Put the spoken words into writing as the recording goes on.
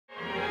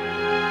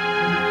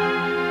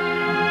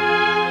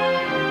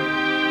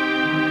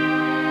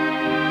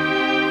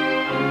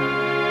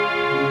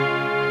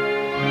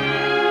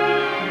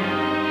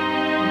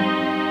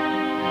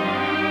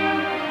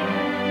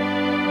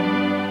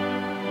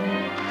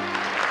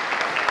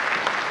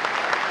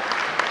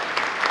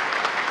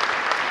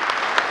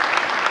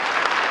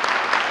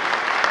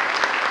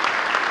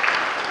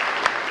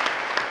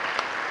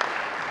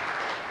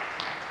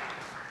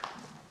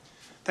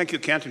Thank you,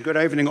 Kent, and good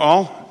evening,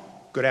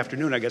 all. Good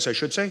afternoon, I guess I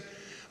should say.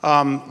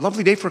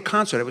 Lovely day for a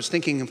concert. I was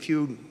thinking a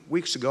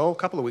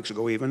couple of weeks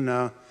ago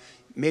even,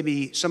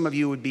 maybe some of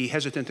you would be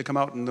hesitant to come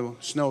out in the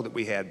snow that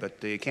we had,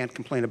 but you can't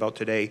complain about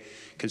today,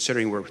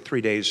 considering we're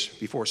 3 days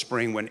before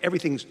spring, when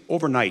everything's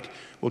overnight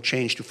will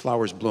change to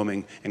flowers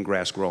blooming and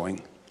grass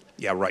growing.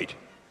 Yeah, right.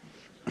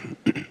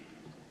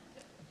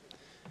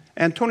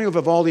 Antonio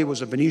Vivaldi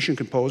was a Venetian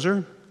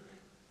composer,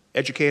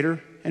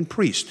 educator, and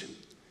priest.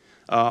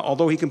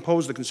 Although he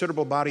composed a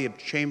considerable body of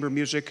chamber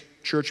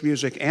music, church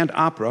music, and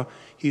opera,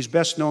 he's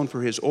best known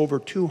for his over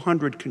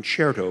 200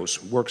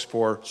 concertos, works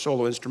for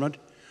solo instrument,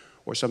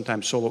 or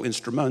sometimes solo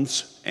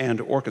instruments, and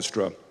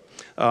orchestra.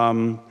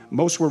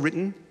 Most were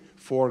written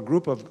for a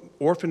group of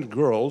orphaned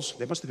girls.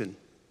 They must have been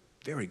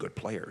very good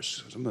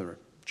players. Some of them are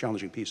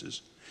challenging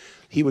pieces.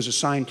 He was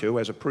assigned to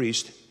as a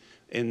priest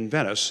in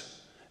Venice.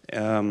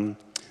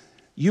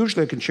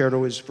 Usually a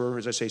concerto is for,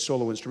 as I say,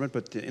 solo instrument,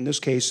 but in this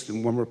case, the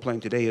one we're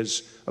playing today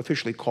is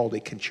officially called a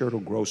concerto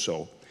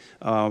grosso.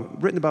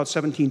 Written about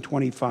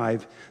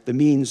 1725, the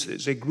means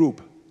is a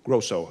group,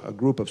 grosso, a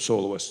group of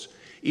soloists.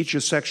 Each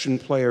of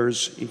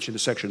the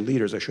section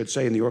leaders, I should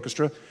say, in the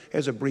orchestra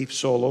has a brief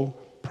solo,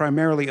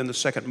 primarily in the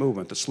second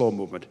movement, the slow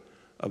movement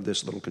of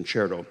this little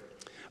concerto.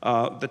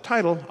 The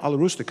title, Alla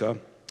Rustica,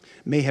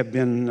 may have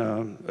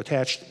been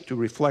attached to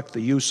reflect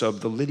the use of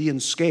the Lydian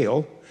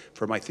scale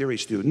for my theory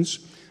students.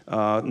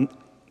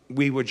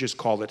 We would just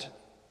call it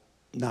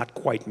not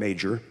quite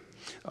major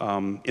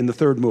in the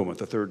third movement,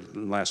 the third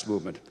and last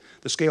movement.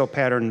 The scale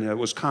pattern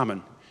was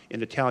common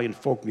in Italian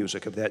folk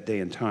music of that day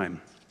and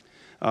time.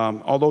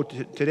 Although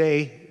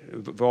today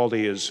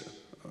Vivaldi is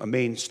a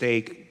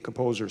mainstay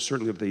composer,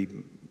 certainly of the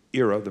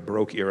era, the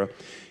Baroque era,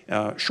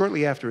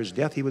 shortly after his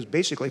death he was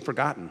basically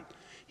forgotten.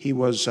 He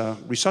was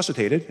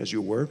resuscitated, as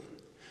you were,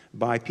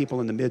 by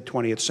people in the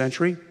mid-20th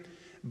century,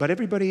 but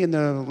everybody in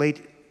the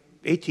late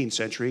 18th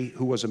century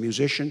who was a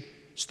musician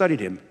studied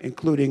him,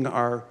 including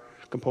our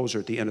composer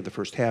at the end of the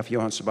first half,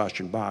 Johann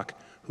Sebastian Bach,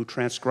 who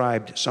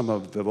transcribed some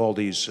of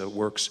Vivaldi's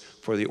works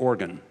for the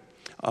organ.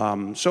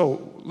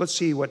 So let's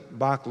see what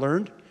Bach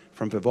learned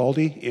from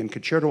Vivaldi in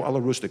Concerto alla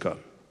Rustica.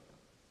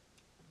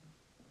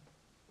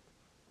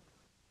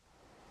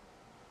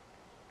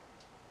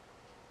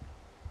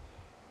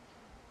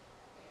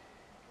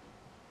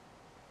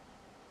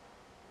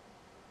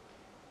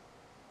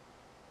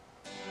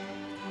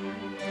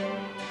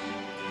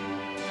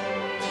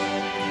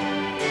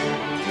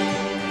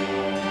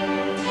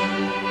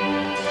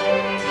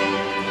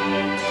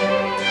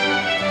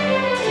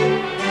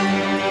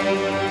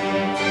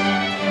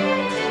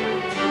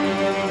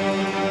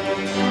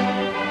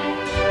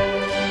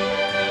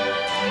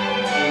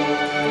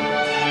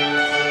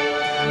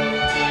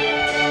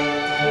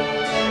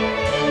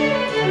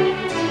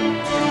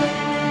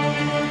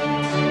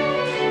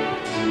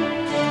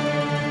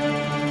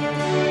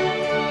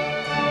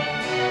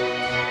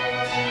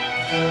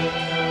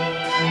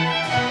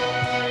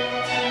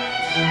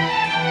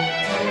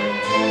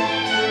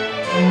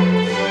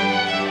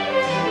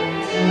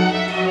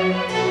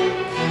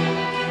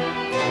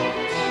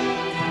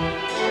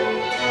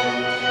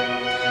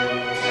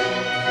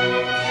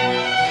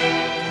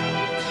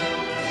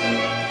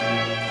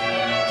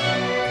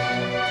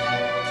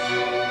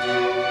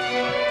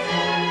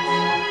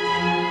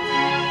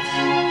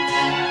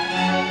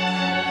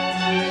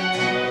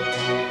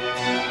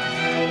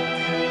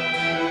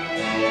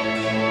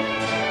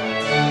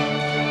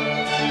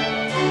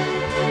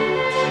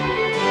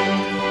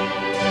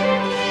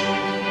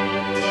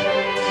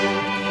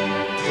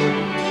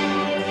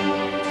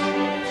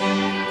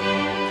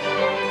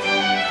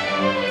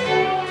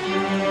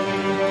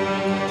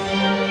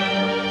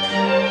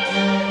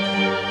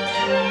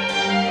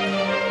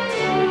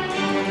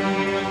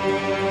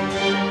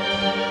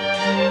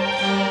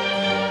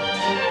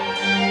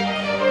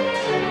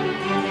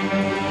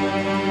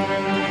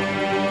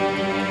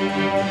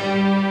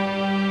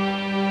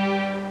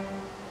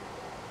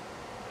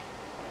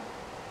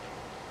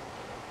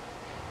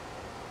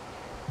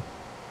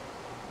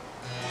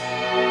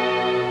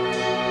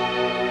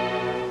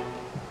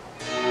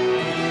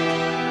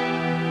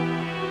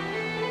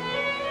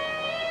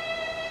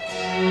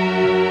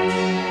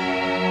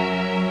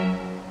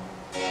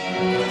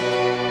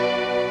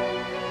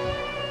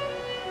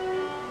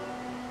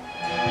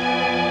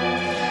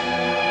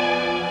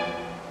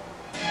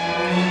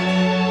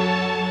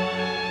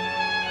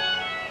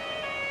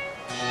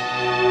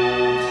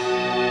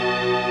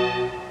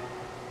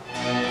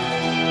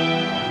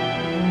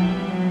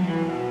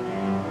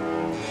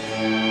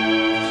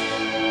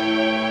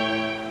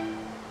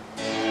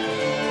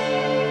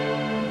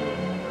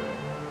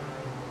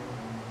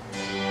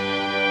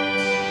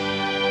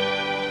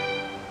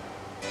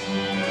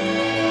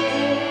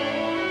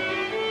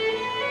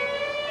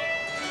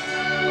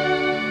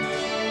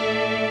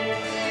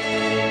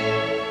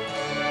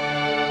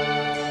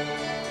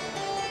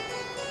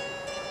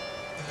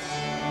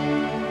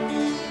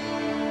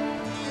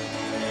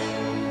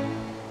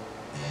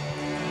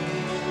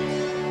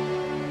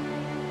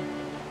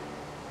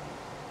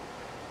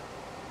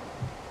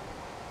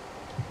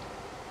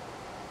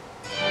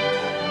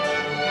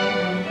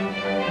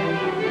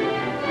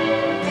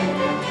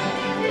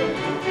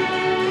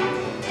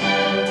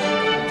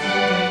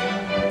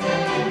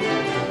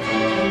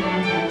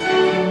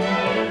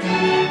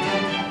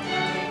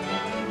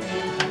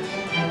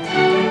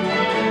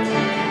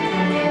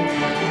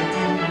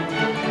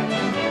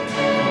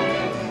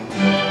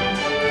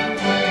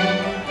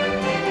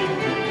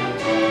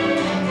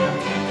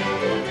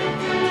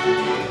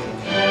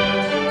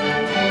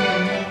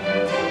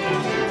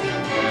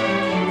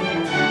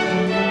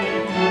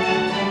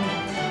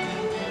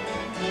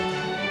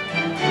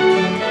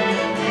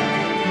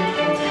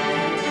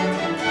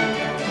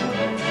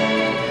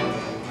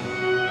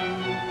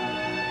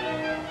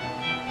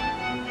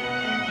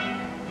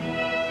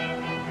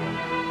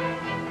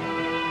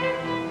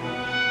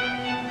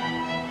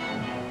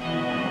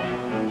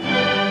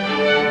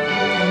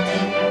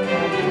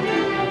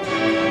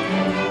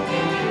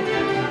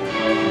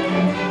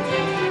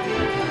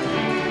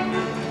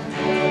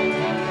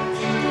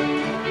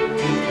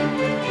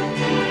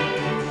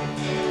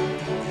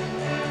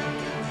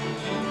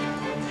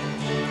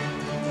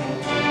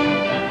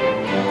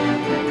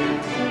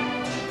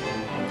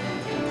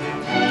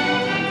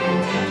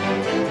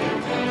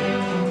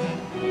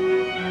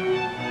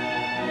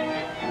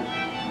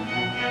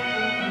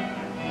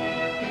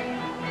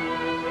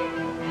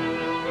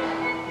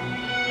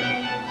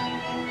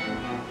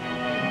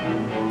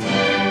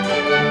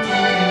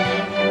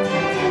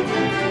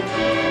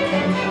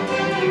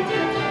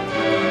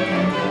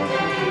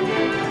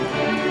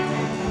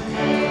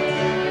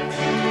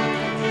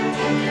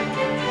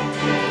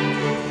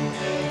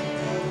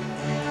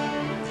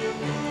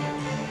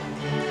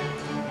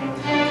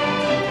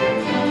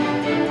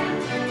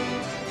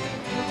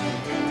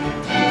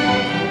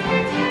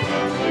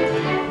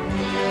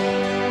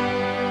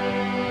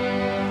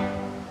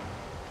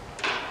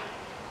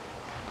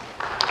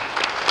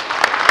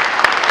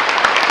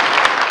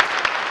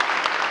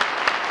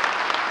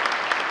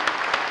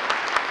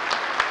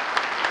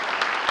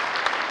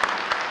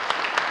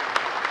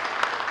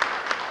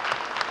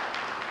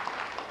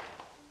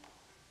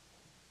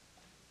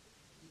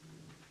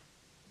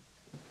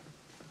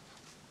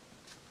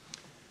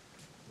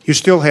 You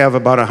still have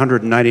about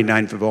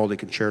 199 Vivaldi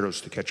concertos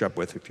to catch up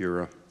with if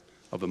you're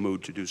of the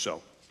mood to do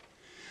so.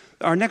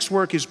 Our next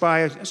work is by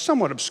a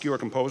somewhat obscure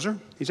composer.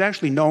 He's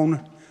actually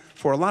known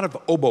for a lot of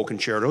oboe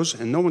concertos,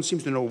 and no one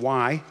seems to know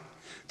why.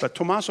 But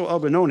Tommaso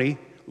Albinoni,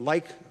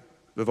 like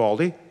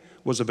Vivaldi,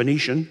 was a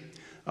Venetian,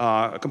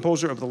 a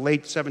composer of the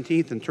late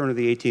 17th and turn of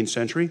the 18th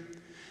century,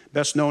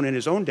 best known in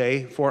his own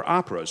day for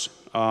operas.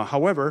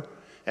 However,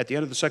 at the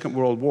end of the Second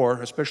World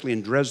War, especially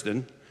in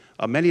Dresden,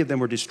 many of them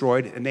were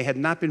destroyed, and they had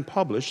not been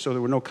published, so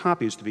there were no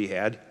copies to be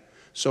had.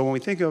 So when we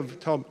think of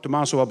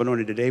Tommaso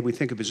Albinoni today, we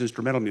think of his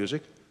instrumental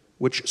music,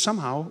 which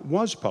somehow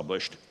was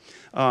published.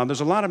 There's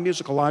a lot of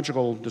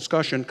musicological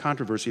discussion,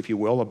 controversy, if you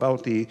will,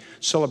 about the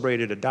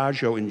celebrated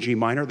Adagio in G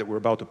minor that we're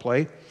about to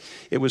play.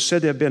 It was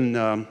said to have been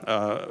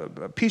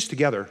pieced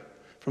together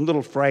from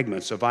little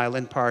fragments, a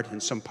violin part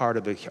and some part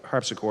of the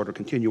harpsichord or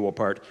continuo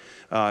part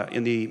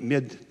in the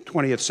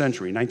mid-20th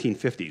century,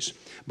 1950s,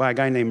 by a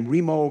guy named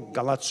Remo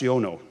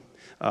Galaziono.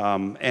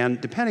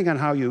 And depending on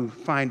how you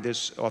find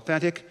this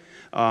authentic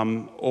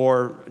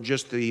or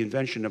just the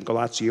invention of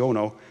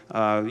Galaziono,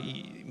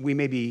 we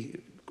may be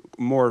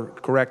more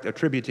correct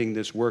attributing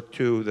this work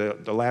to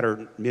the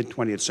latter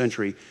mid-20th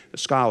century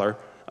scholar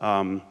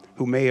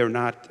who may or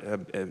not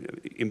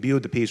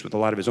imbued the piece with a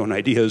lot of his own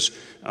ideas,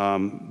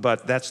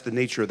 but that's the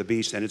nature of the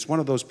beast, and it's one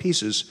of those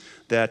pieces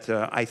that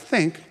I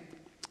think,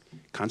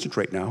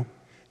 concentrate now,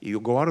 you'll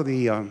go out of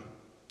the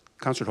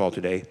concert hall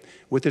today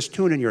with this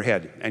tune in your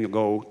head, and you'll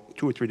go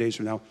 2 or 3 days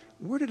from now,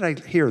 where did I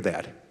hear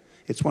that?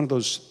 It's one of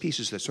those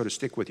pieces that sort of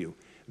stick with you.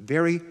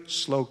 Very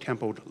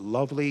slow-tempoed,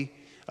 lovely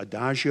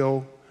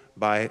Adagio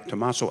by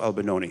Tommaso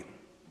Albinoni.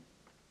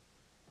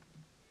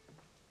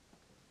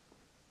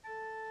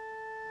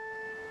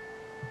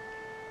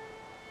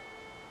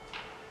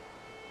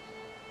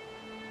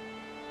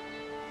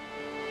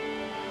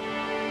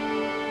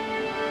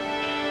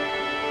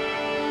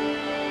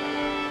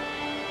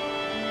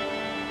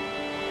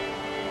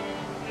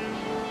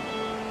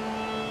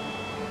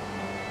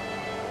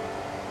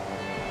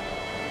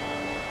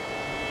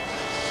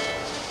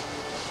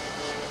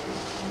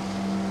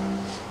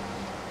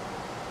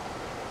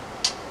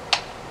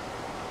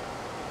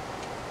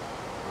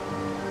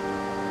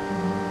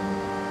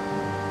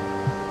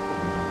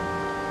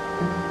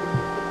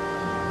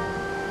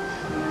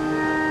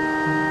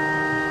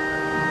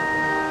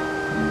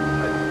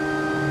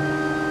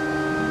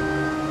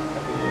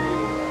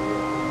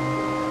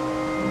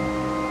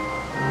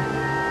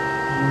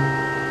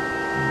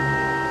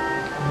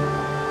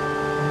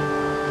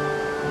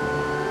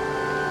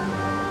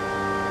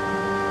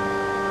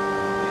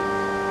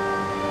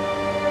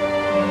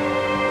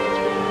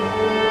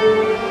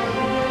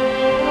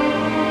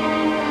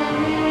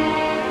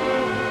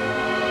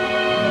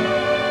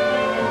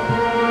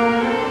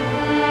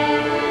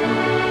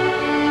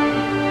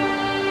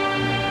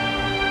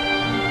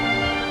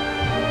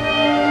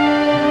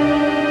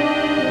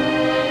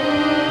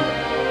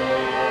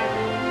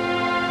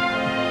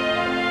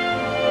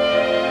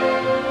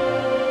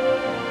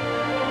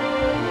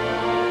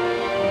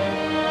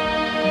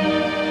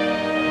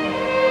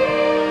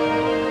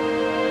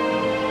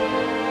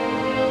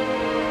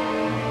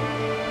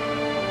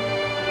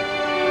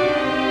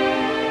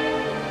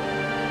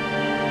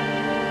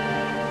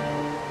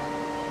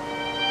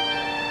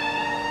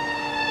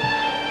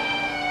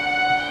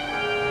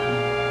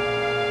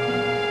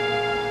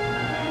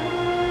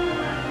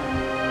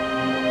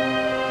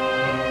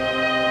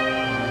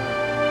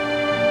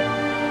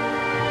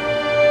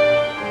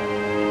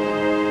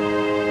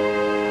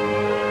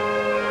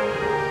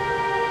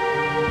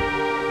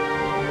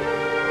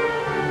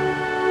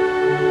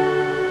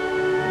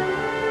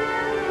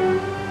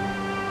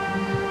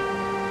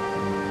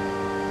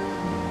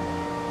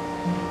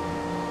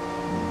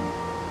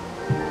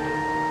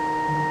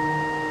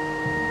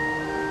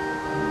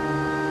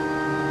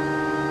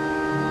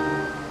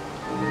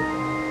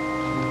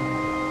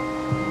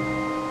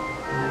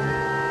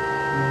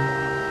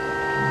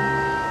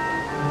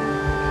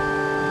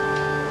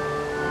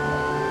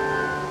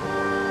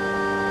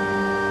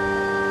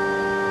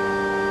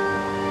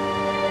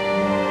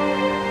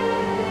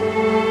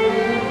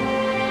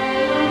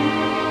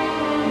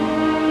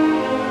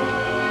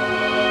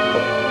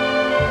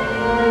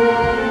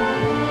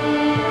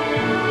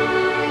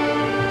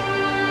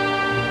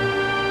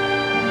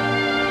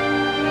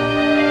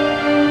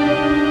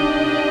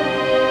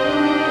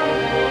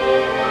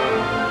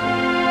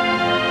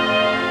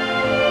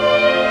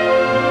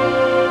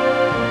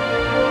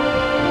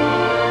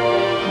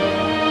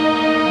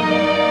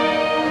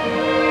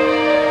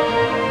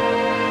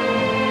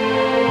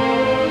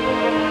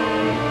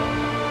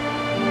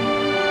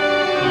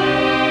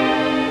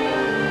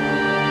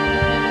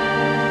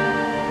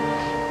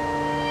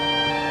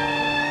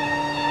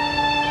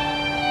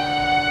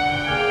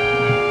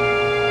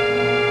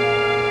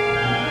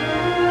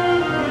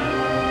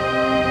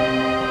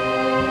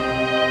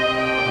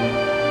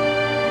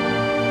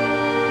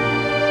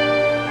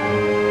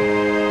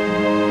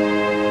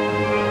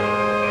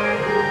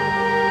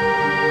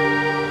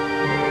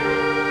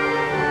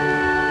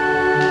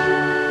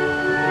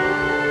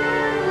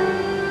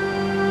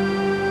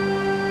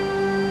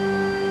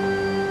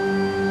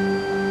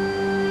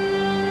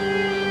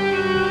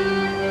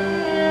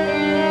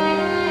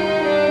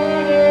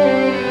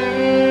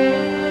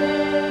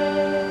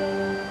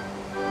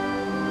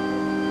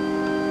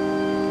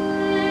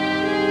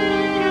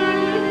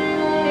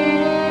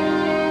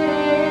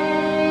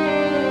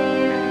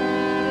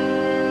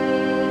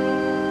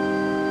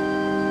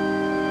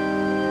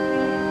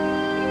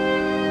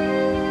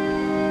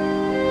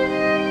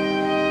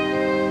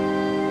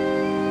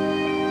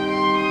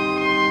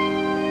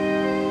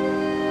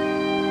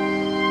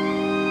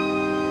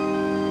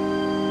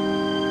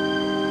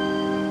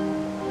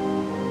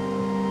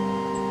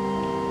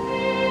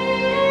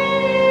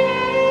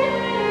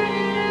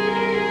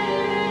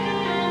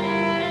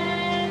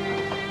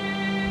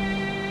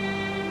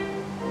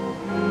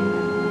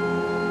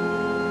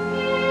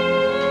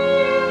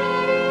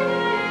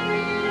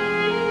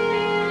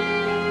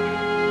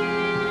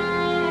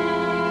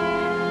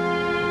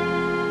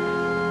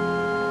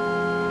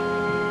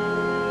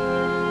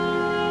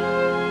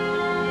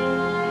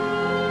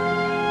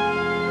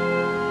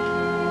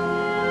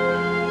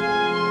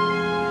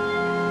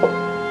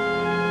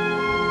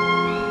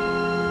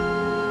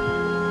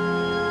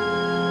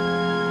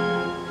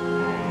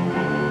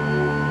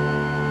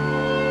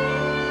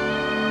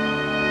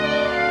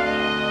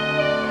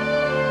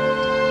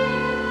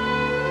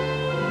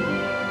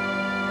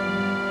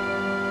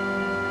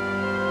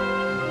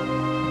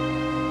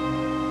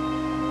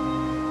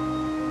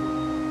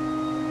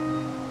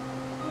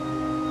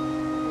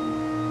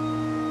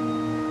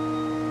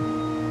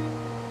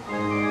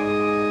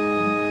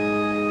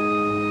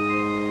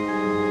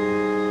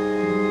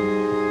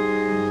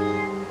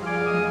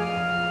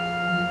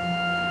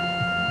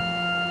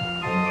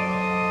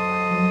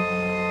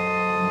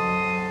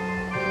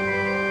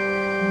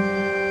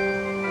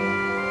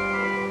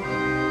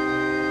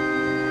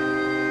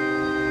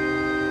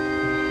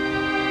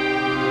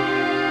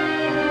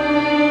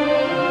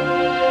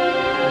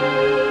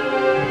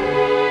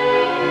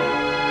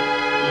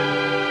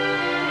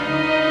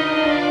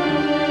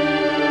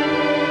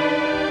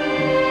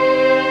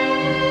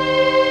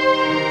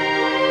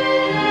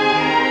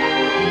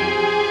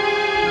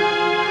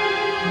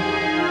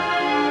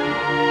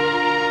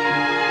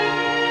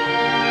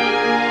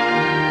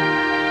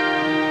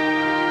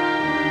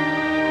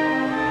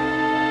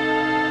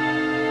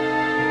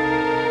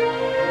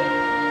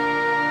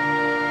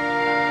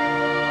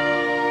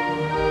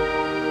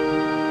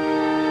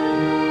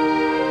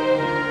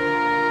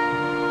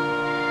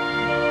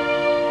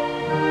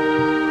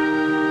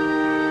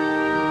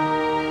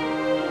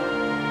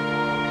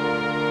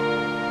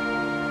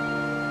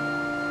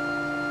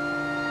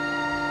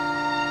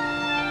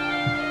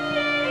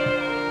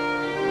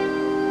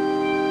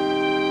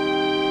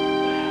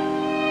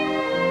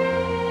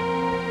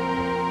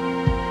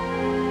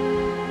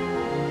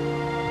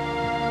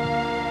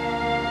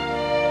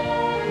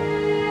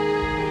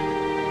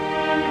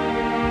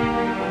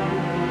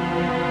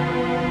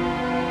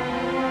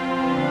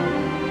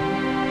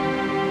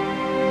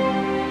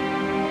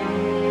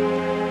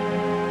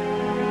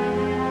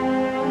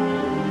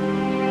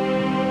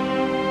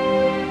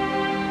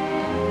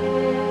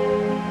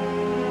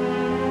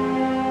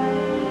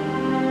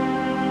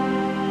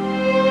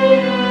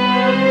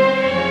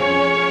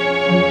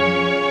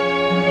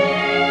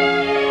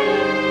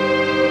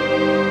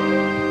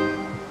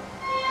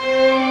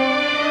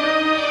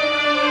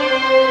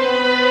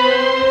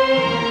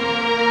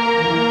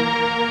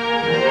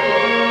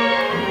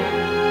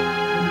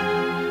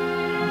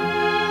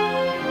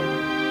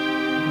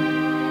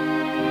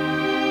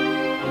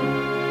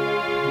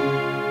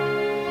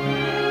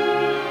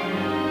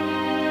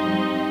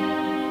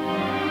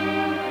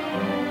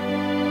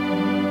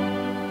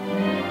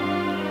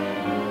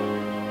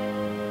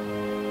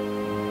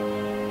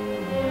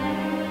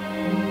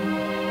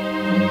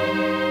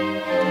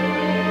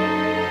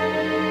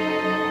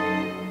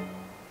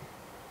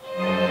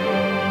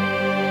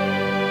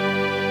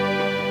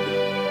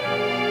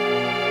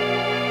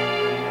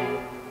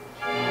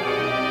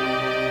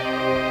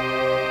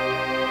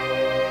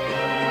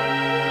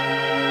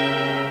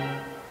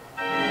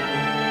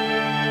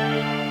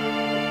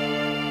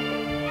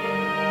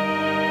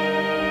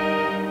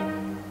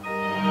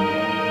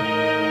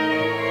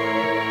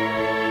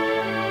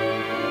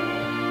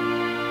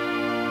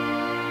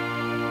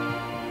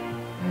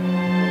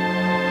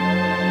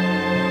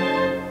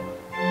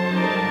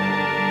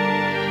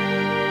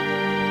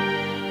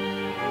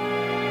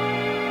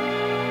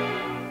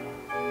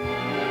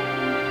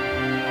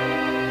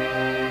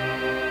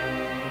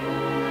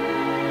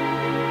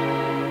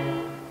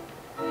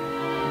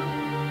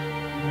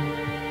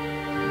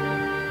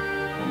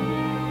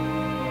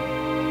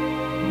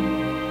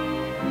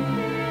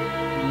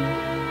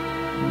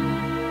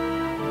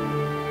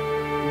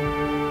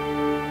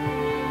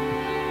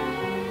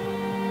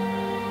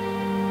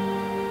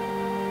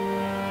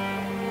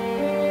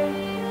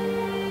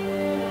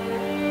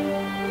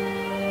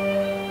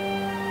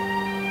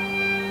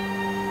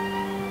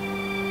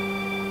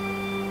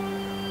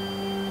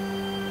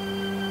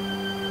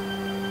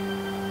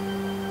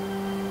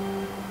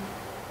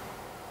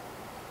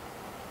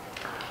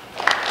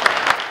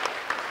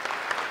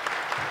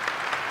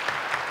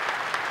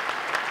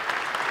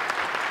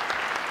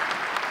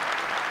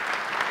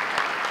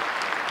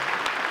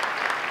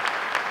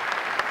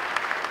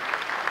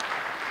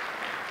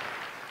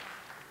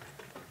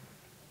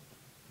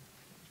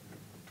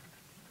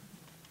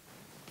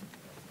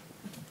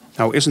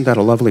 Now, isn't that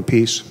a lovely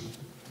piece?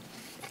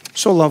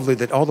 So lovely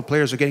that all the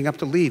players are getting up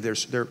to leave.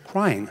 They're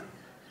crying.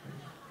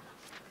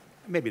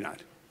 Maybe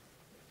not.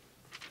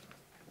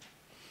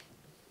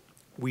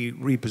 We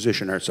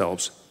reposition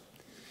ourselves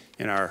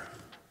in our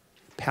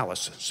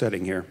palace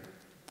setting here,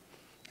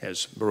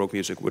 as Baroque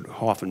music would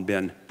often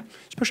been,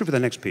 especially for the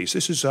next piece.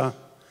 This is the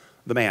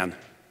man,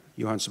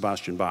 Johann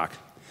Sebastian Bach.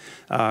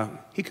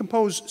 He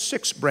composed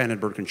 6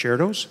 Brandenburg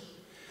concertos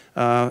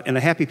in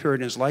a happy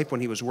period in his life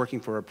when he was working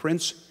for a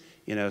prince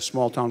in a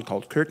small town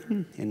called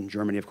Kärnten, in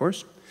Germany, of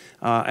course.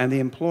 And they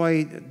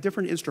employ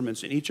different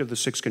instruments in each of the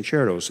 6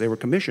 concertos. They were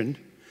commissioned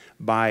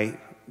by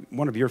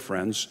one of your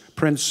friends,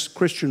 Prince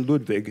Christian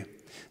Ludwig,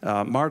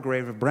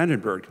 Margrave of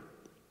Brandenburg,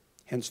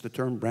 hence the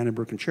term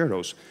Brandenburg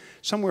concertos,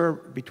 somewhere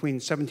between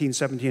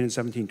 1717 and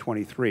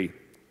 1723.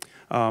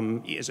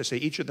 As I say,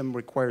 each of them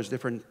requires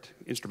different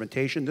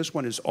instrumentation. This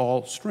one is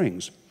all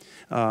strings.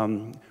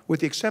 With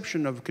the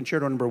exception of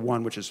Concerto Number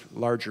 1, which is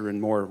larger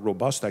and more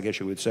robust, I guess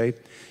you would say,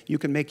 you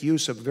can make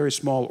use of a very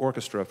small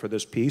orchestra for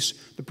this piece.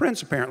 The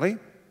Prince, apparently,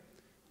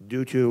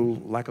 due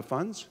to lack of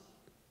funds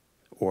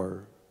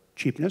or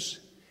cheapness,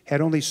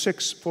 had only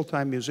 6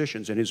 full-time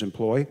musicians in his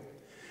employ.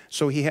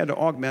 So he had to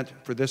augment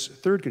for this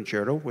 3rd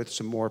concerto with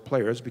some more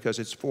players because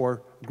it's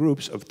 4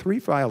 groups of 3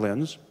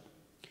 violins,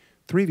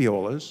 3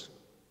 violas,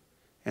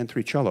 and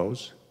 3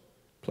 cellos,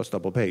 plus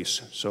double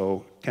bass.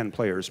 So 10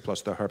 players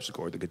plus the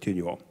harpsichord, the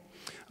continuo.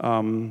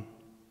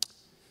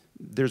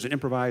 There's an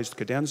improvised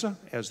cadenza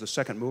as the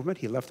 2nd movement.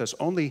 He left us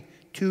only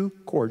 2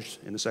 chords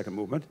in the 2nd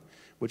movement,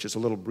 which is a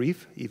little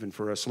brief, even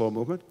for a slow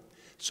movement.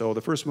 So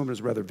the 1st movement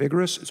is rather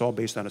vigorous. It's all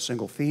based on a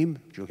single theme,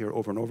 which you'll hear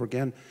over and over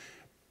again,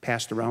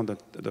 passed around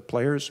the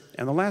players.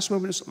 And the last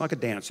movement is like a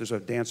dance. There's a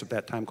dance of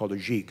that time called a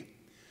gigue,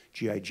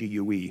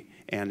 G-I-G-U-E,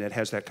 and it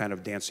has that kind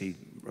of dancey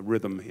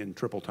rhythm in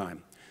triple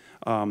time.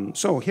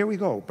 So here we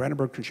go,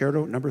 Brandenburg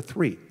Concerto Number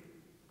 3.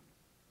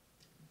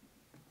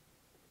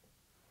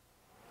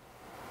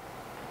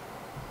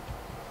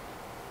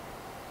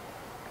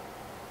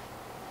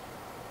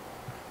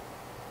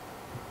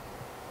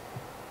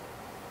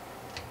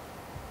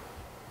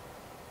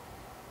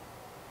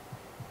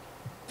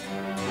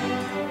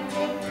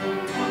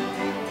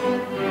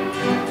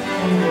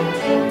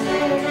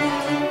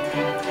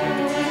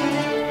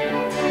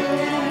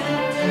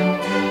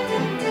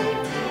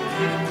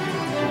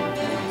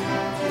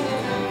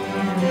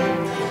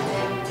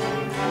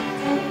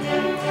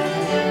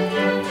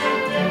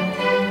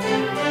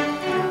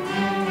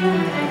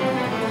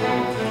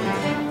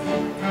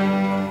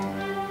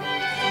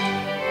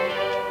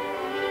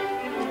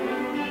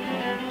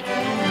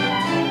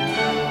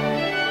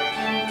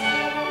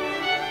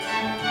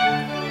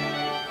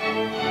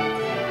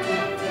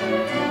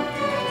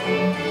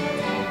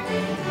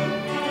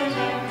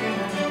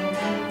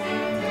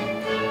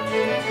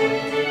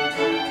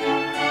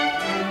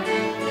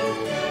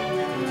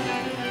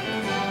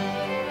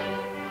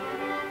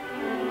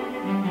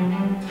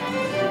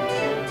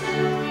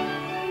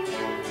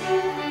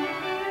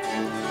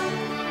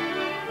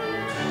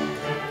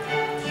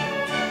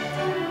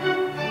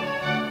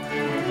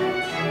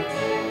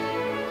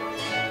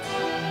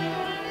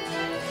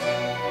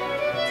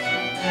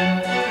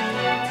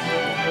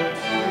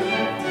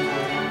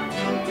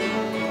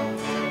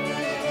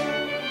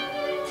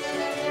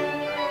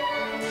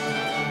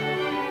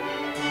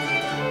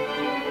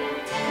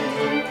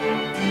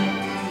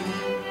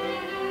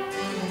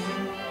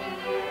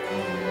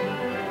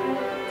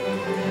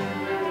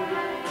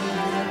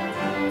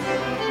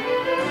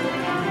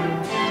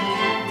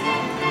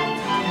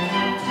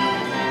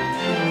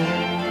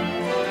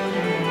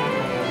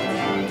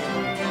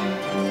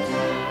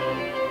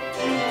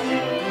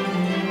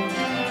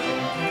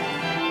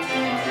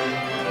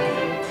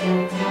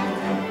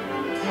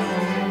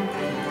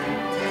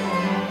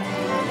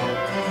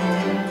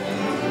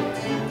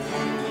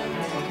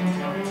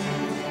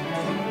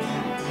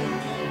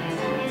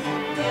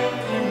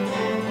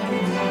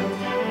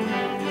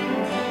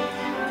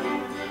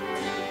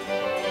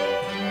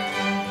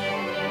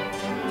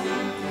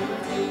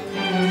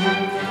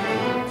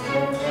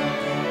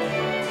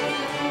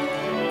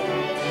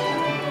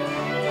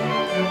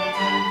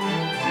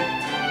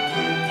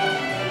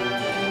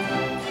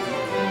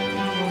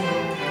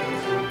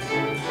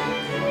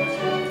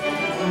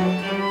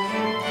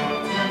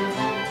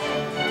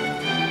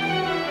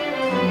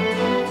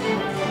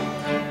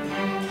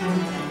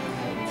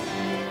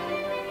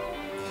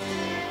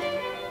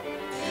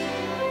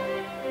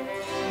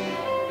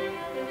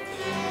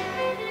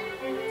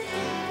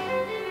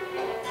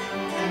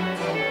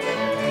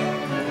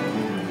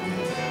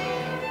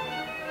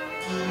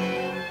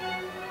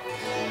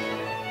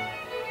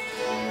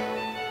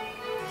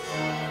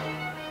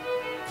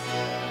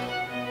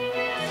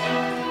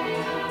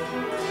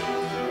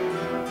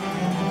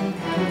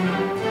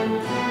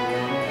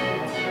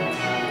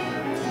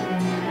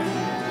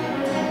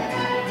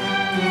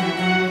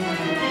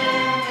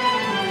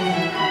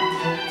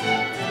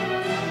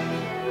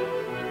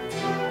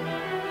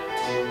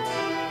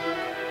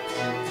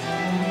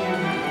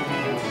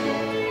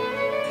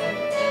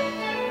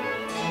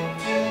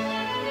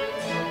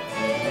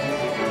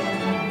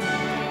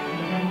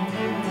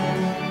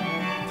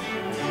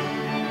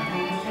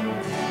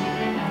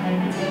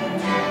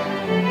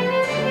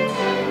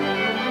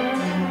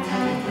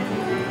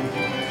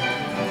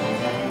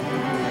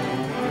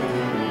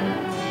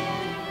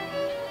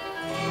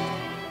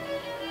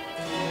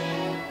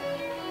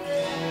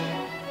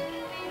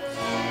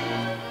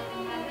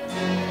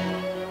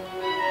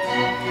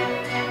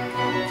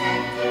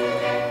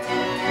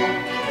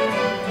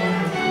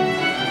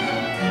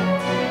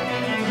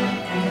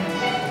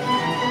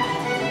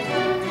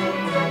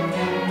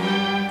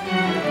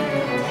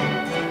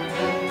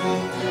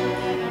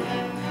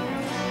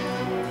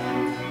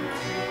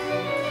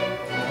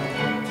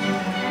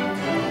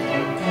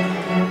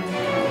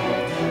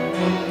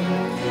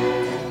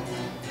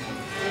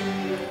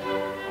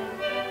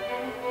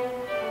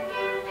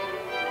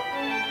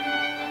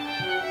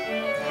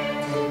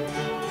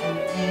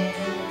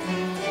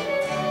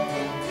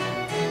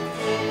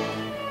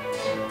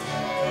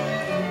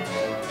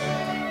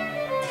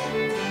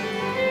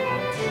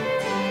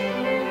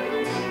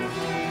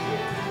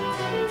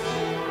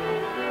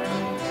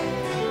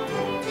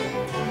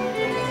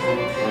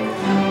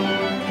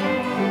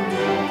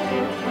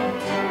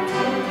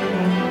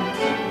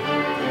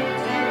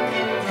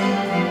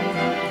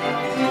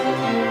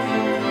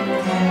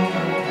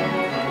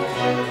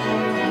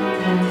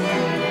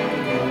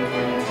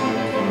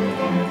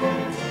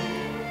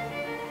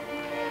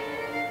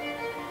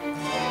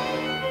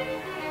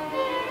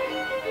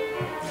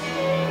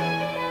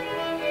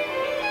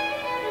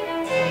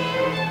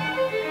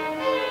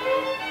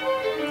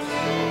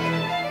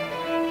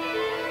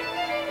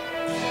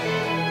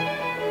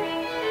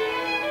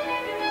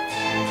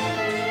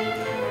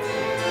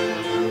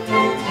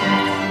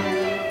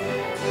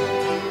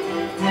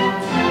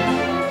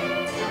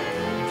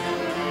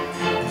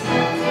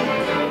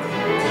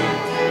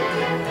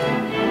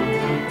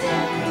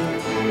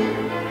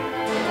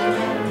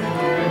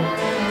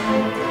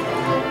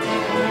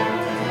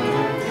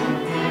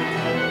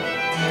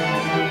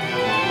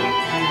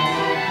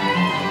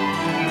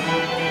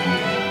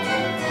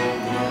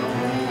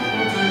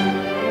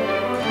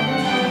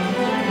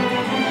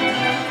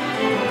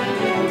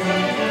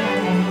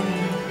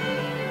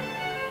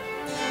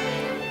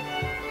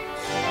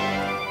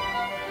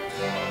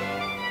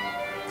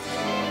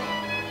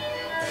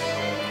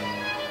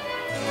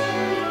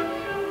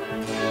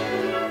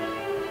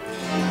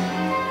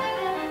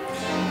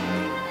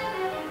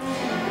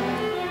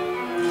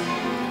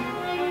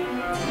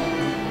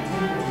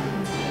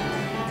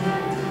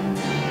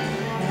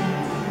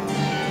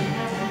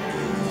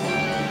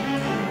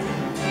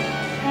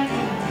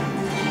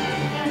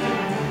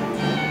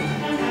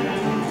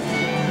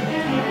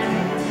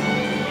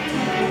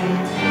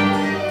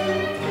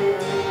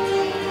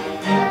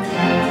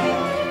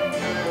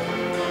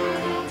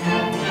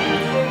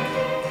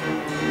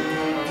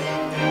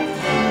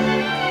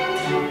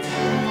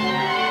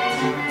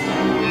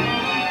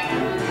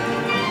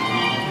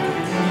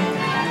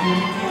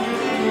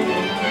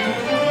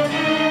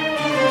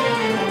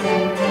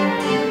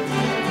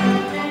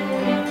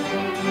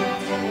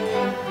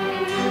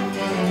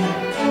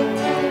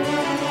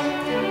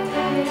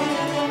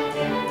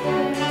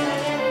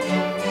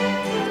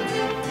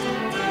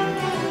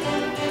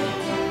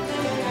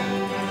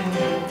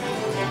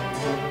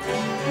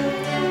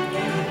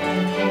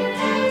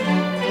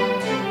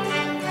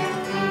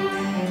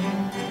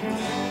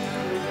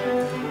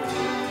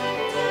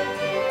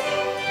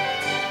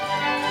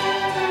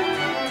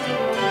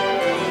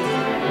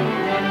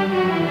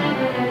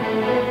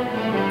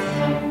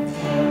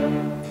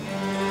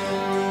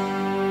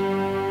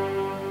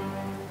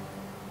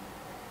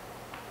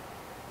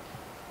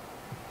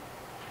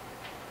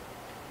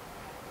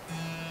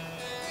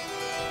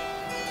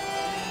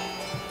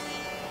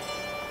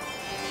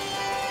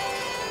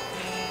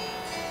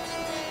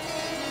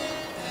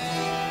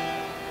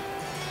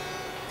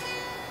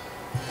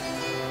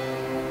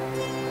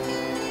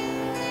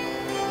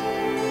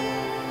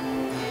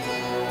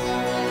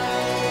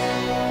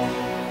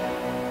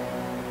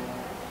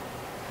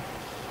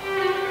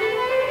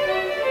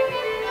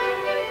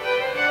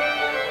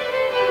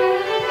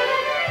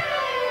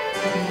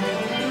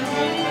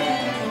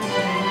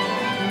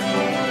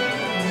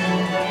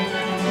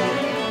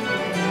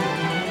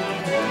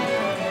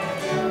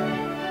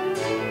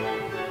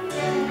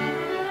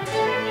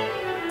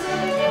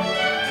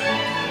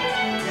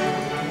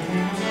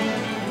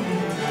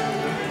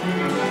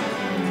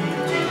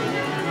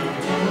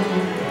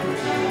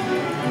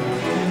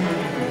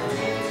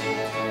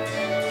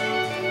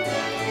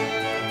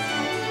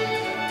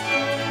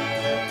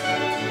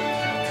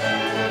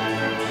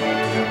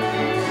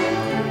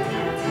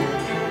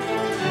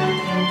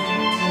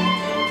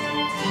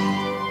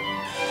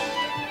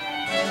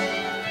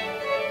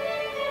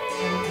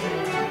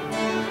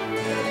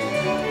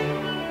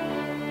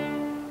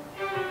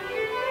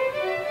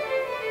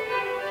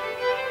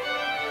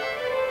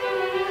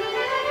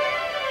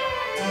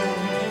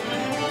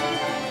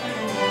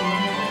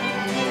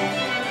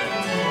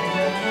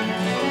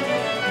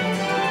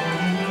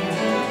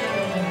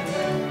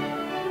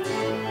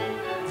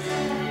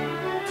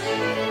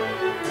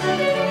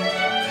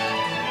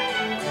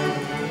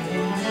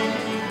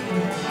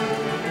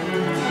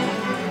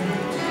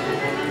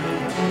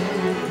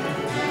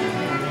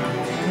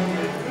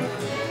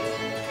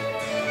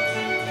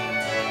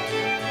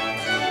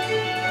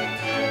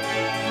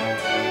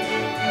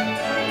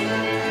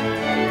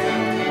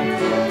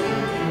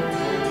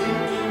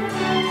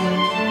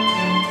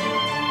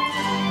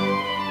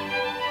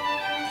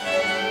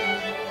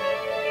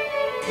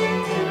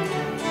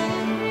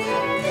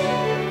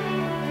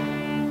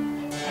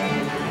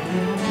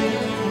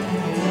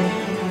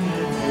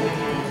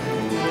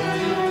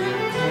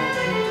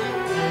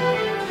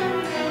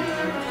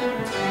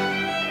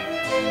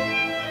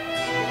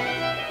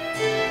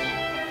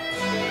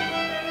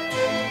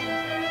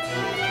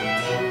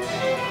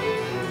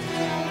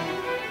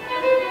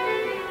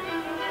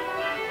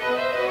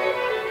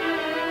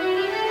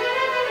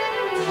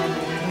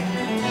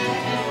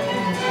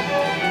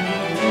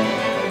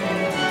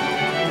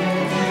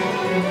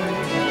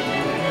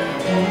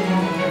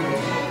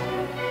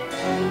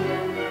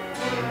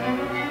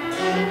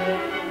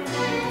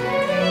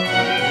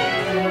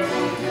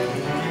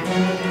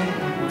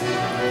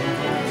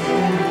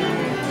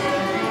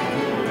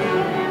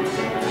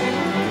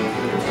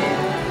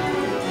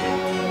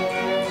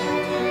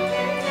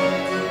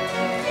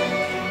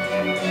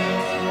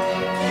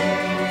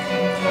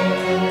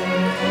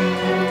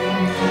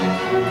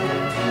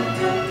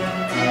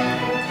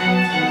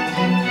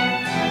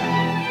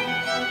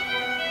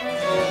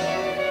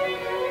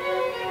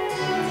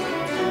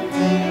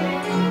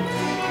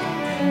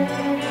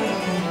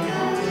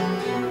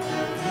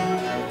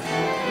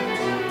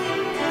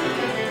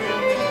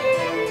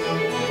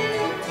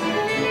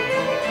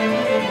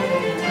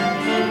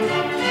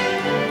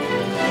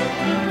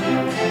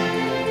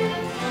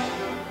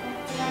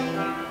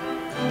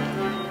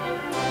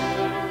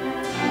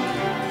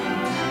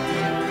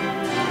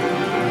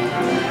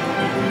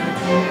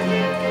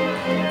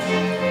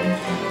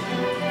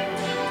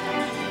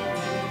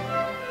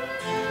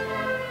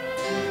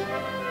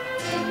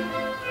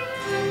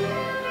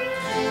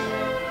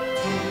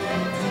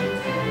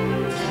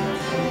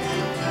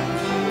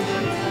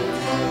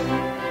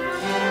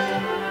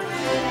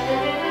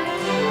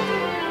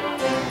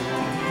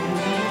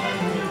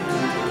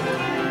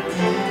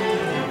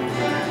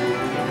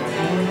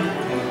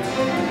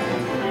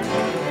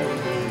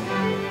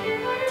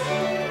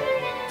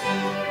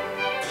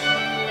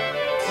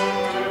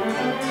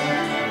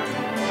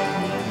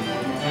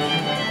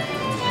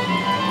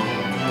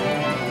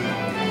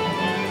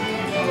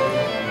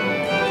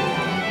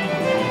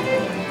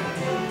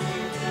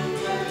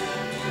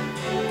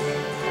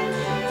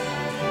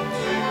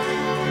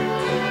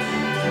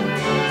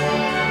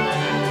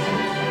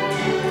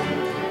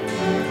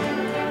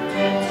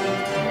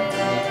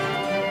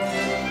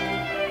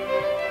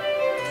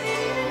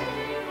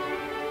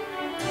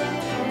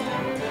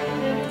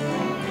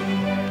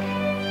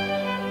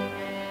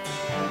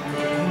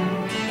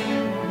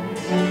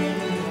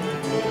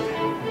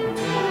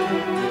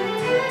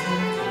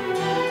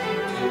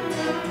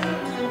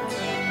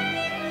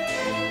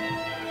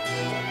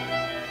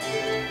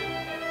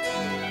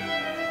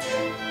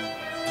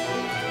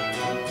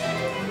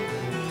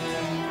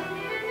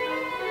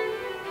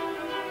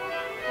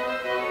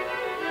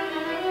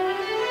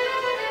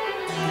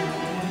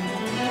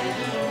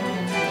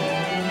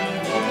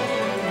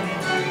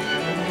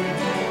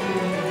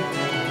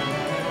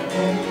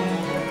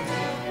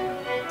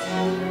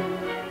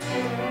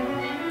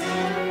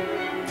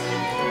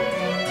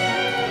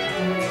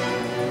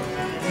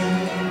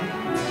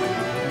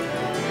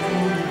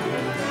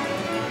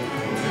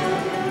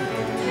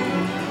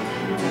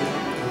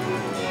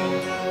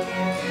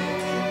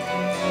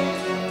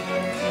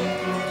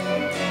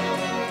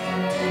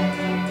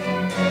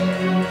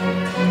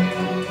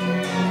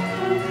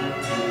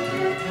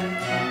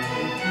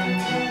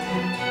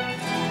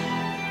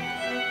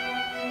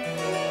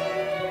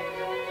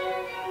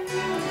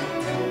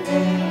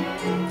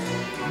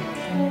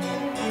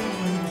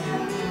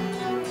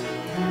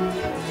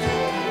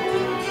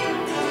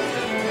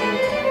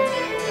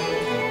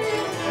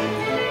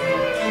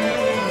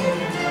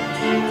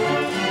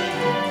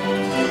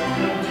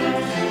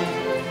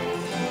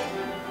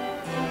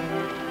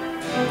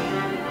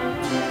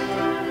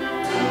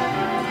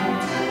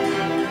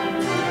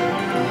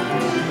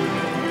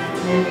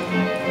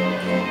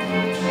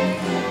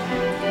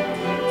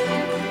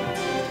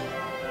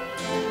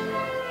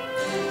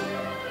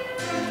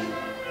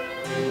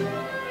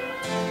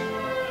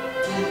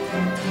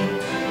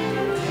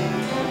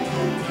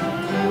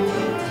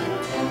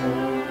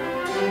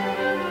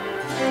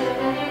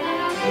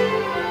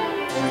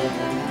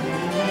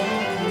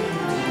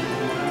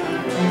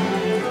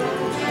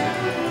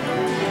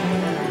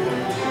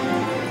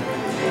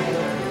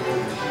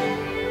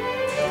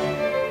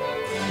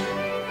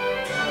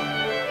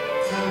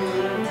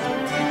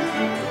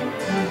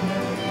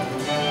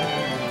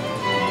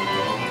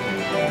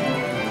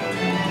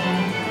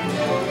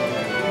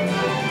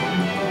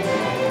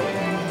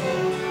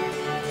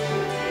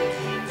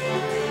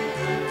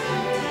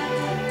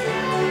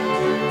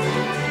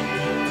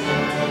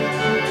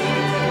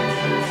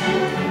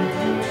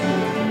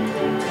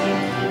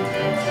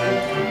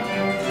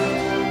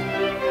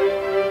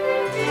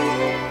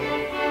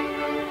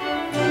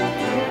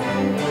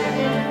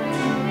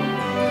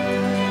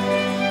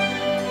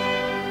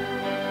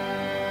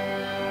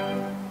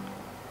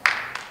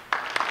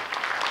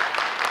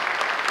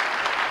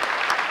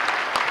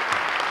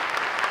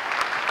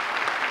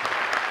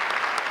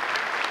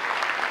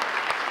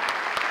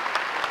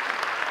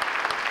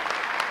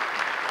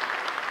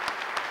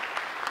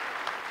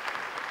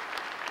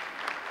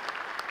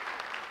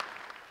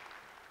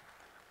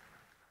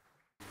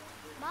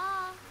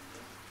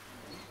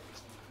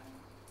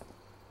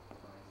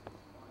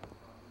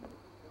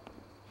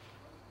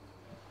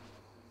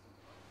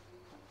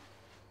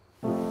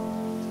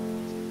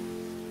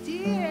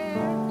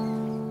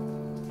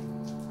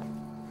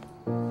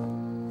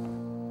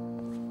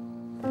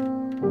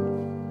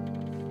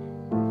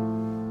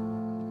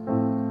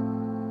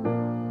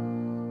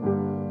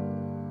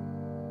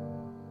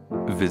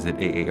 Visit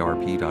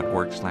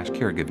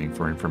aarp.org/caregiving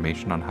for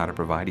information on how to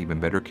provide even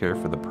better care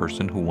for the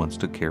person who wants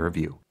to care of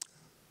you.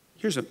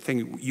 Here's a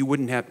thing you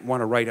wouldn't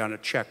want to write on a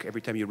check every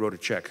time you wrote a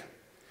check.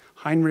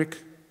 Heinrich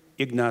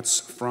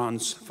Ignaz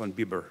Franz von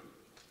Bieber.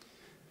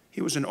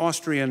 He was an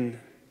Austrian,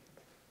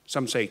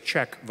 some say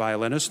Czech,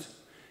 violinist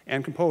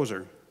and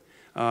composer.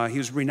 He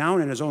was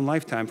renowned in his own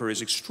lifetime for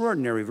his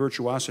extraordinary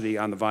virtuosity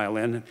on the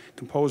violin,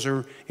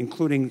 composer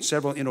including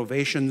several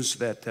innovations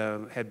that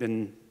had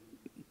been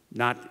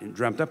not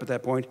dreamt up at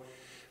that point.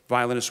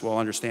 Violinists will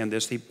understand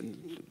this. He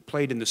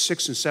played in the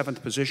 6th and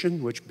 7th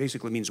position, which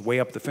basically means way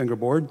up the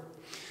fingerboard.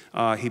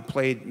 He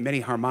played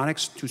many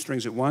harmonics, 2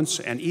 strings at once,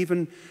 and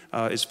even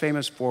is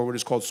famous for what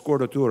is called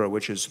scordatura,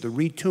 which is the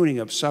retuning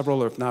of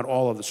several, or if not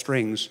all, of the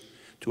strings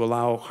to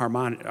allow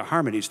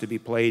harmonies to be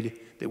played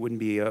that wouldn't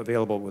be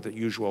available with the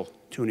usual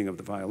tuning of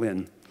the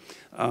violin.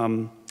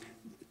 To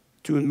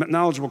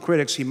knowledgeable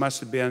critics, he must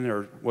have been,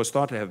 or was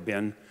thought to have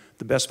been,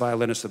 the best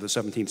violinist of the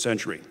 17th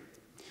century.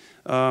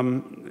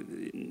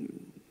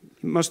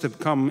 He must have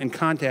come in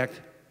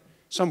contact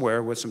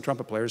somewhere with some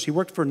trumpet players. He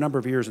worked for a number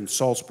of years in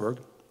Salzburg,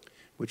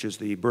 which is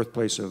the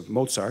birthplace of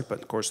Mozart,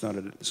 but of course not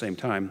at the same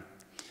time.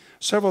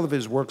 Several of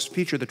his works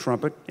feature the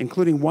trumpet,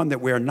 including one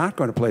that we are not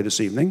going to play this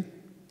evening,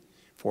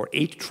 for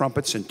 8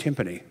 trumpets and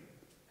timpani,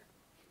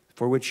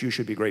 for which you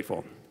should be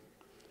grateful.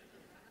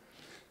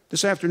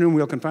 This afternoon,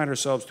 we'll confine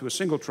ourselves to a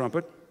single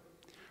trumpet,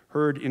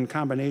 heard in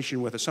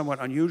combination with a somewhat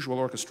unusual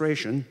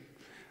orchestration,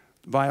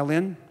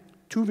 violin,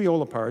 2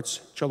 viola parts,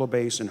 cello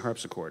bass, and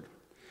harpsichord.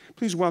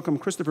 Please welcome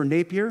Christopher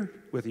Napier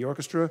with the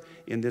orchestra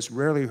in this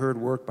rarely heard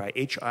work by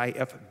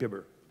H.I.F.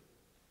 Bieber.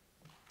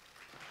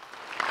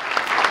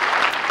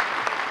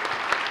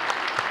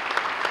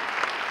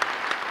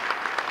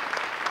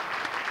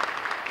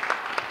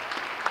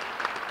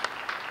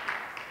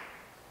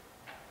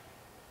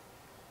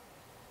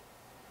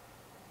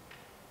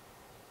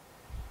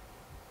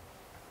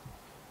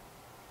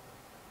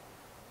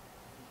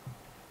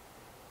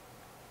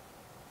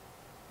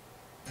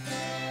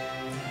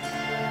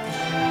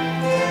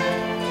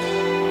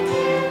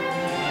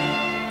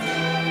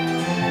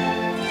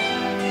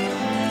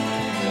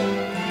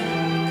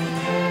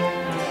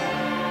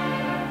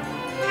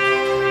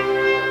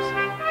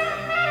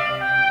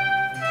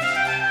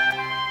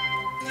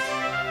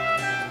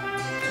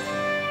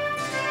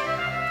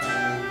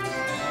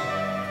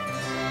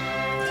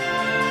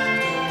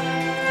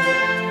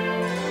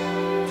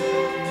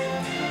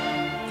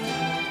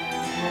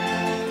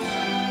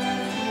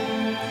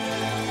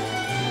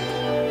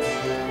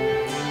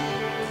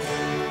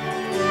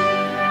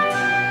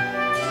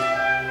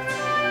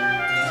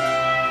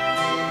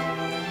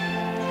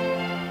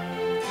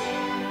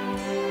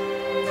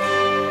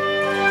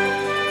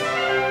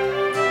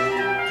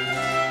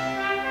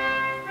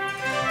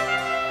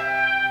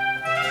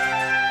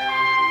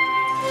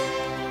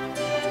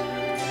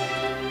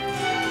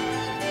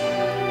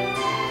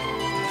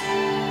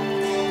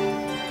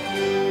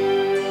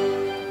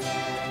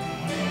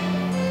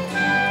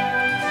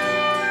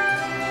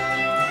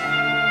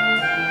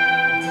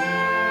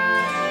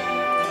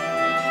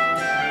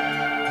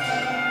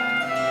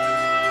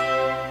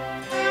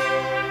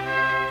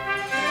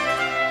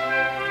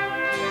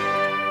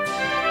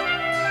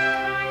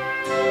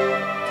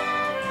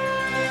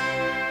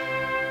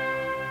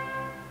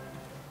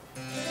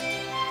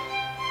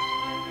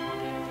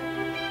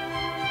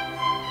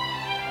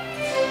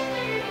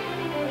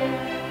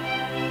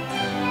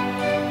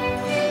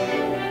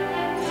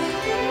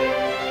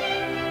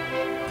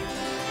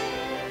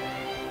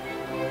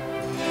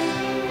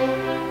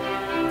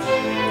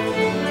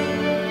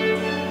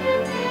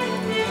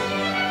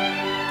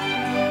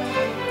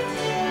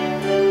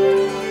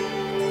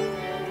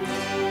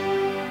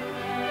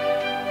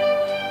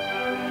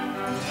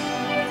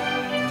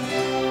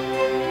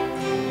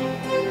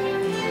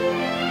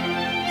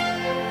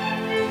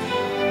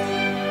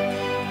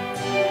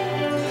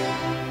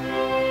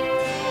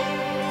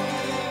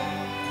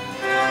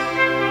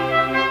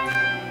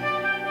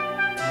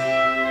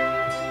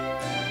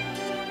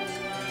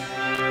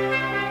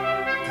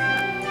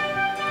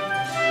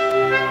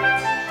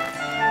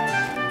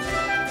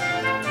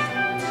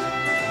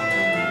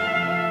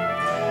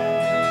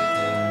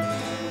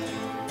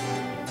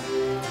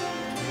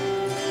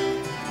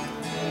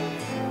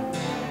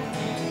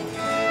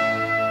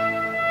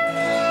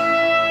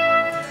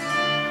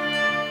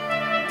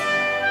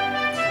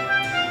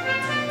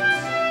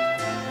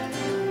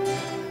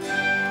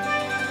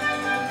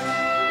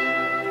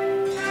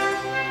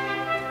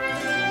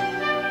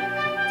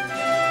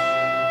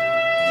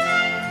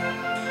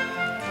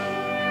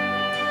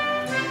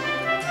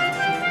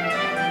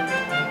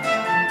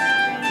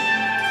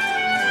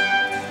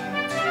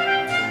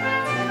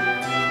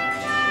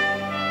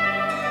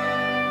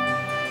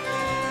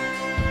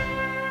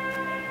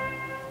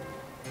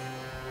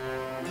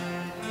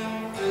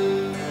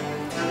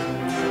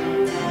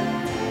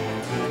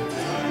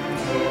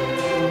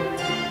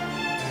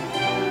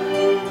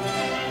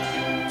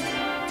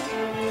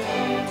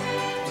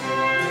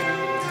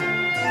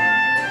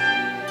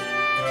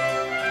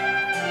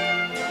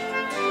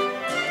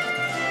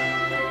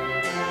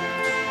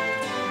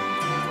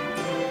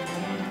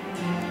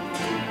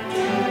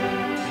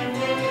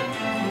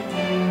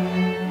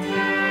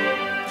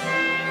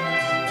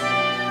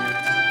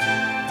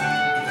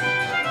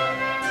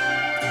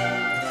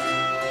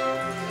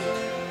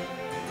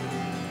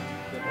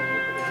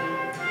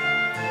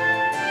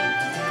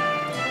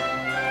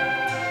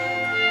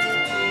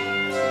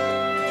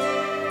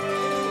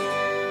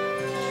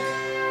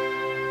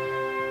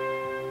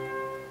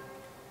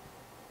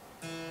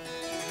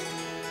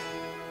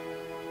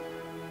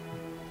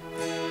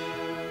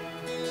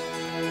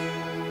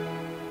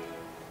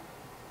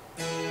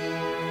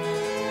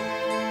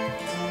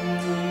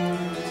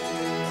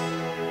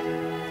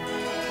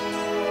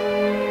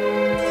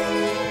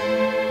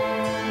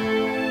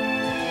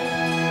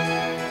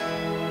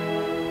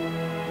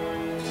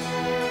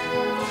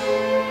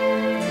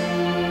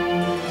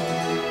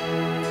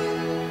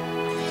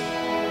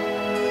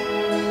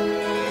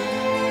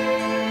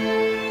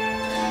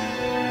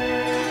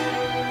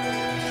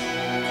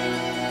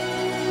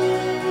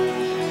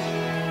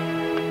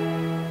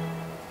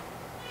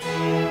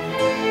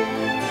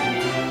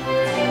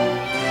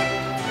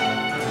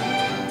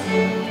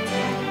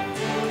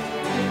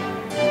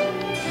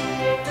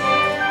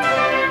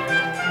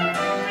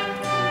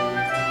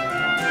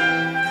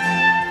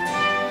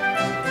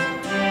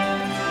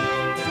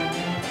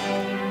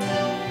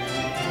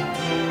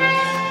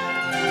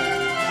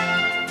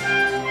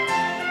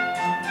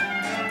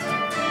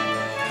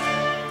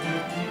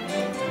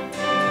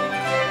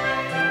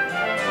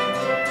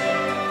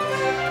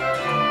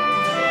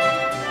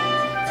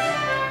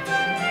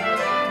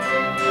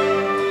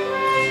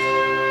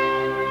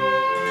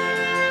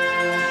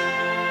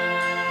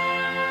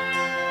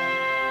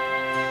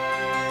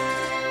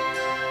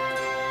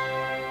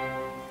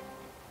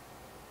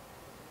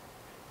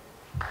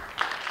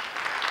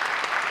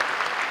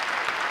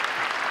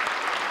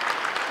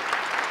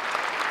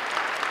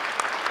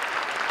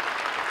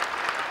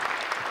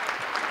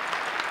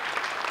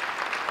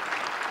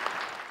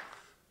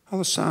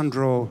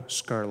 Alessandro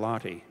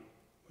Scarlatti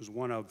was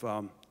one of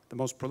the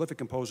most prolific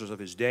composers of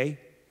his day.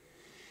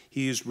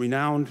 He is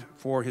renowned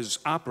for his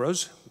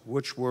operas,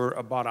 which were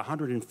about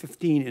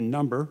 115 in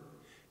number,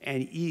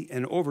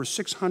 and over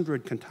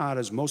 600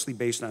 cantatas, mostly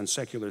based on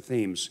secular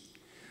themes.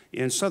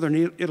 In southern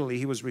Italy,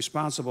 he was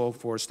responsible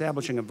for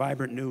establishing a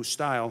vibrant new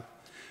style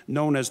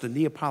known as the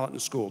Neapolitan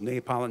School,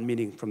 Neapolitan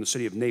meaning from the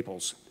city of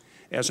Naples,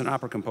 as an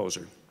opera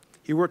composer.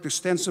 He worked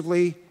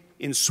extensively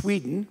in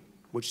Sweden,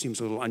 which seems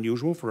a little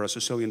unusual for a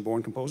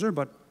Sicilian-born composer,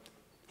 but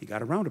he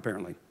got around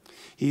apparently.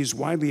 He's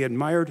widely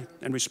admired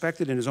and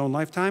respected in his own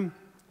lifetime,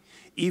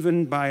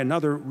 even by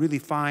another really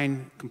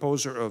fine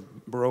composer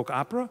of Baroque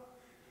opera,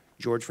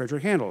 George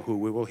Frederick Handel, who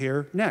we will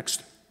hear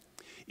next.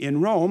 In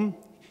Rome,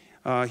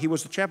 he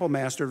was the chapel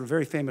master of a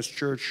very famous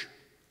church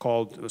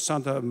called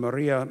Santa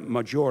Maria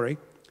Maggiore,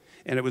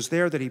 and it was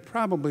there that he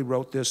probably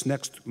wrote this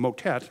next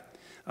motet,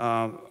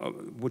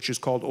 which is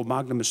called O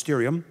Magnum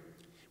Mysterium,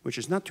 which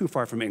is not too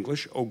far from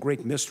English, O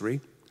Great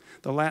Mystery.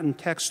 The Latin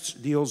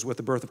text deals with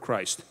the birth of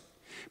Christ.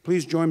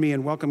 Please join me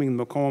in welcoming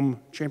the Macomb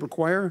Chamber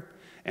Choir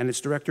and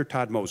its director,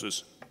 Todd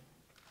Moses.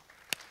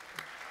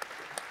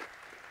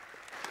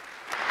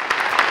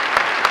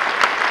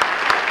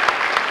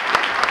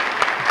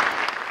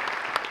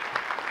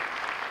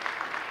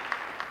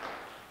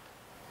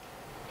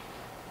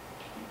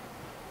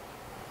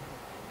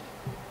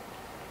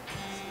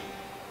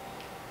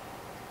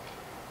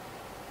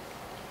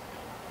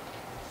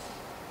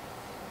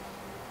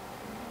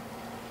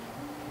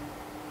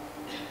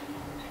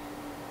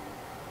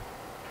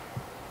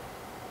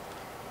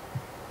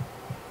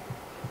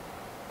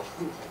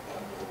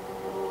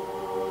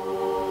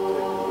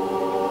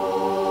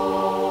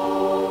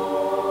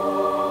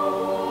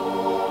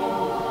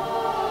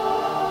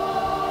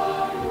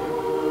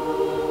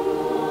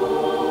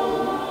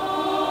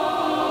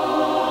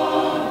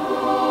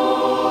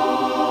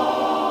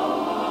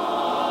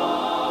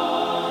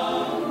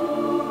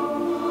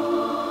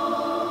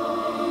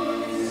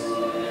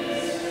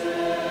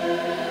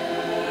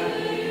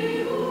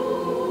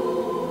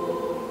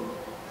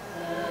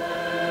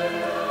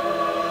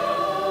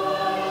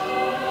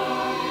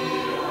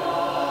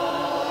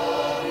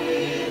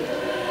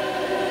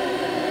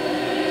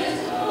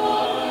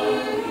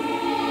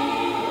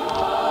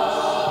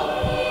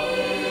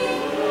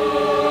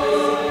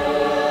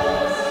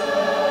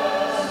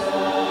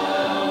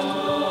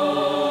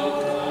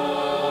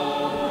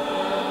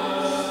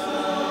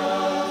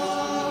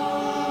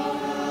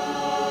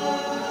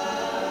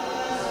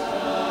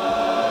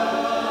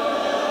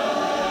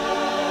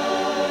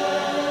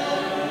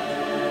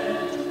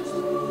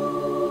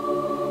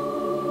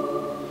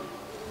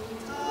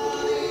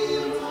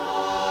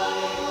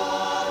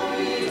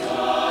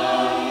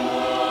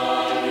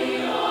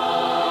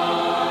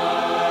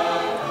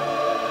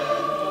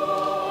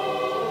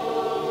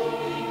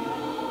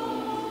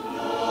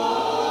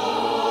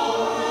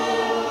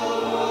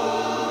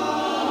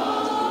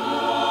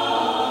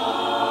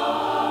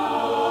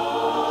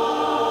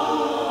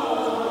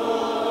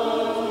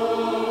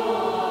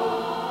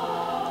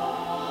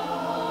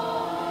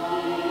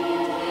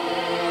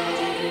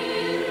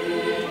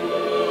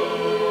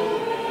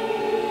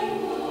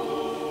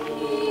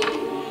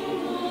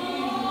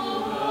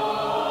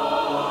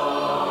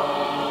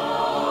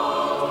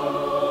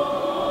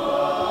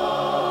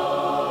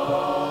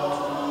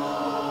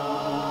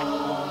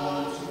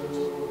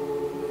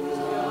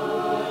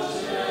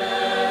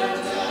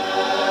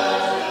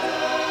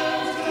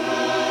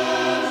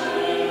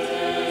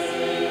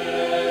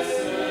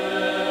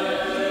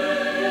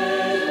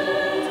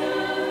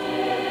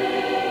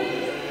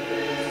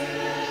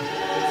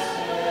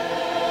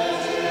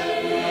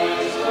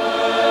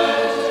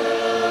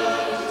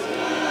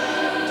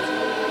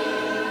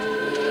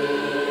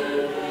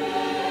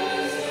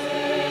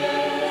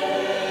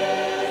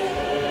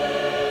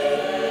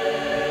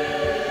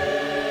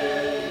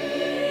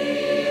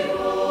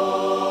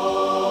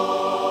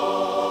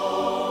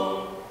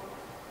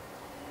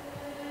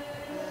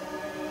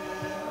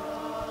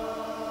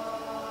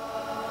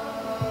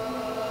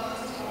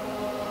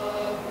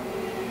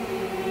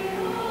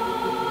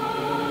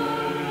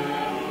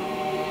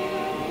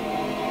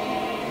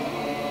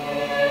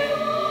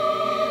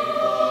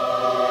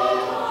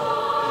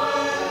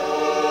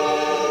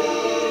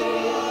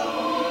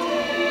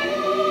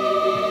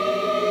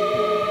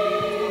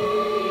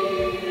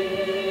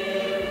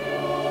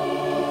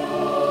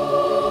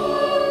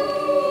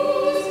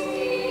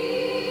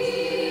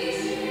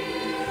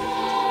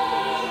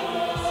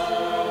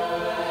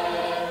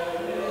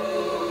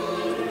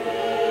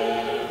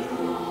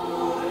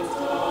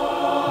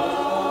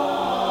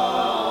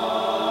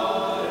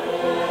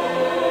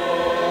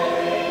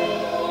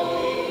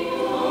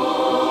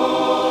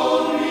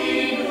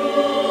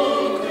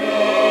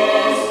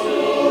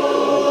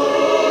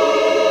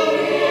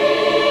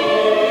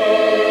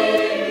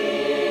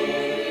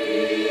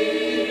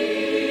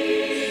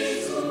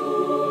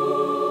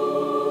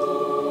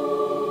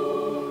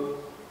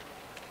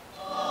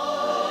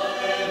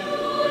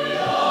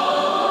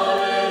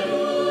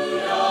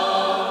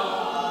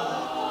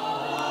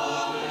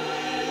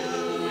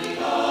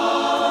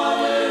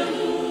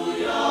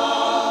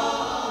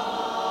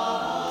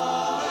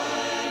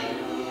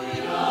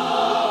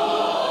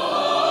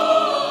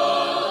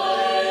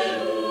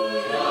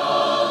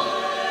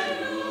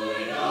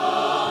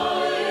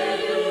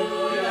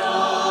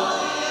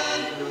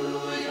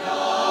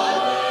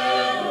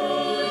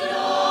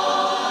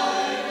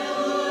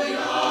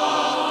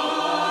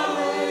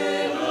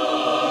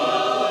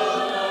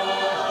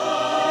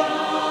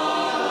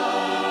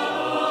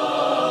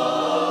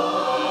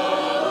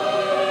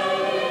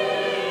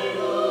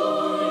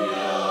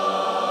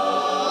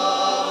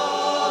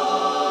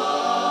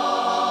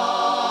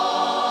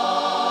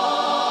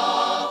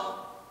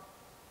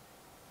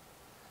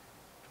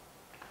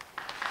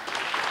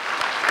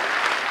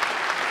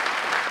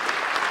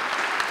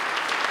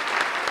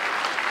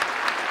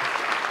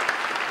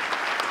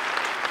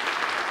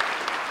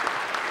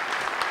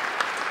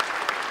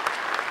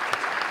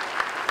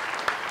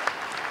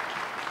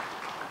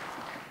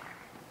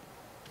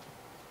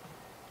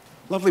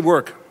 Lovely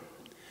work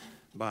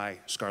by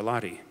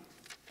Scarlatti.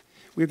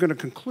 We're going to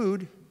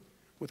conclude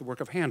with the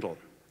work of Handel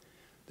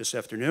this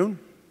afternoon.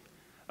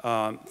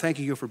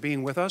 Thanking you for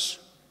being with us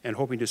and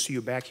hoping to see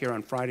you back here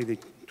on Friday the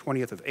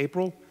 20th of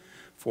April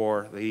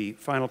for the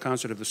final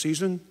concert of the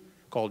season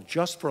called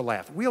Just for a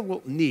Laugh. We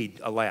will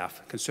need a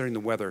laugh considering the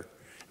weather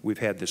we've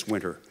had this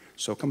winter.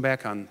 So come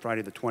back on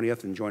Friday the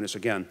 20th and join us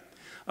again.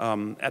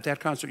 At that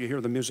concert, you hear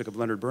the music of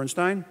Leonard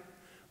Bernstein,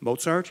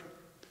 Mozart,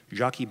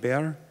 Jacques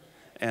Ibert,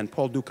 and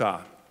Paul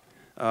Dukas.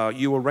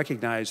 You will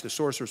recognize The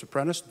Sorcerer's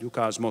Apprentice,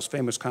 Dukas' most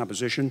famous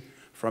composition,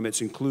 from its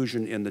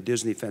inclusion in the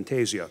Disney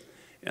Fantasia,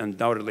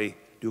 undoubtedly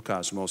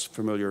Dukas' most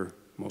familiar,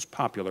 most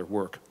popular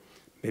work,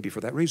 maybe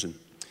for that reason.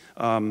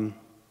 To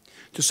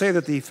say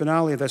that the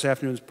finale of this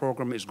afternoon's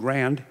program is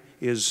grand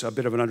is a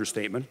bit of an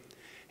understatement.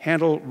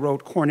 Handel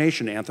wrote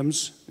coronation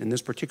anthems. In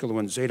this particular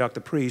one, Zadok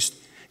the Priest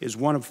is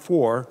one of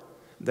 4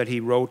 that he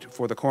wrote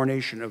for the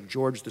coronation of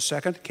George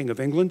II, King of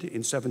England,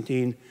 in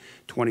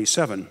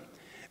 1727,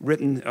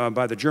 written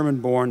by the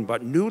German-born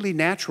but newly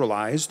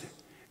naturalized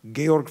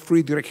Georg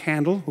Friedrich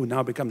Handel, who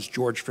now becomes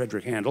George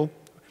Frederick Handel,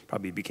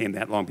 probably became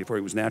that long before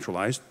he was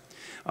naturalized.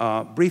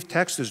 Brief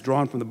text is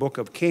drawn from the book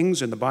of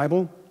Kings in the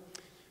Bible.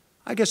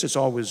 I guess it's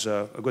always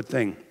a good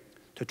thing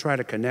to try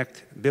to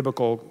connect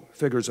biblical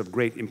figures of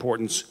great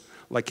importance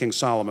like King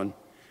Solomon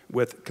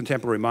with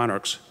contemporary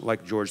monarchs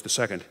like George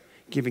II,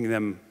 giving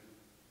them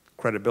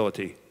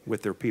credibility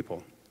with their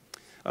people.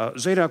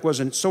 Zadok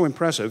wasn't so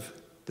impressive,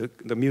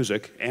 the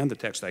music and the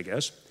text, I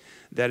guess,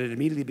 that it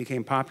immediately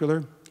became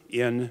popular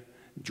in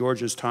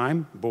George's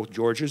time, both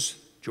Georges,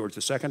 George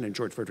II and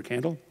George Frederick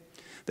Handel,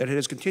 that it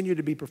has continued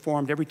to be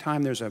performed every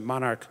time there's a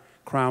monarch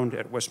crowned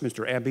at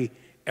Westminster Abbey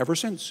ever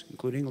since,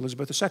 including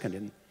Elizabeth II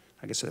in,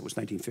 I guess that was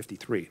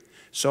 1953.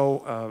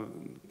 So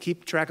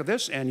keep track of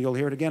this, and you'll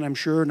hear it again, I'm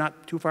sure,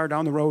 not too far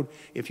down the road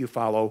if you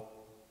follow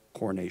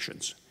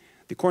coronations.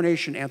 The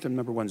coronation anthem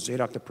number 1,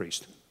 Zadok the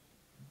Priest.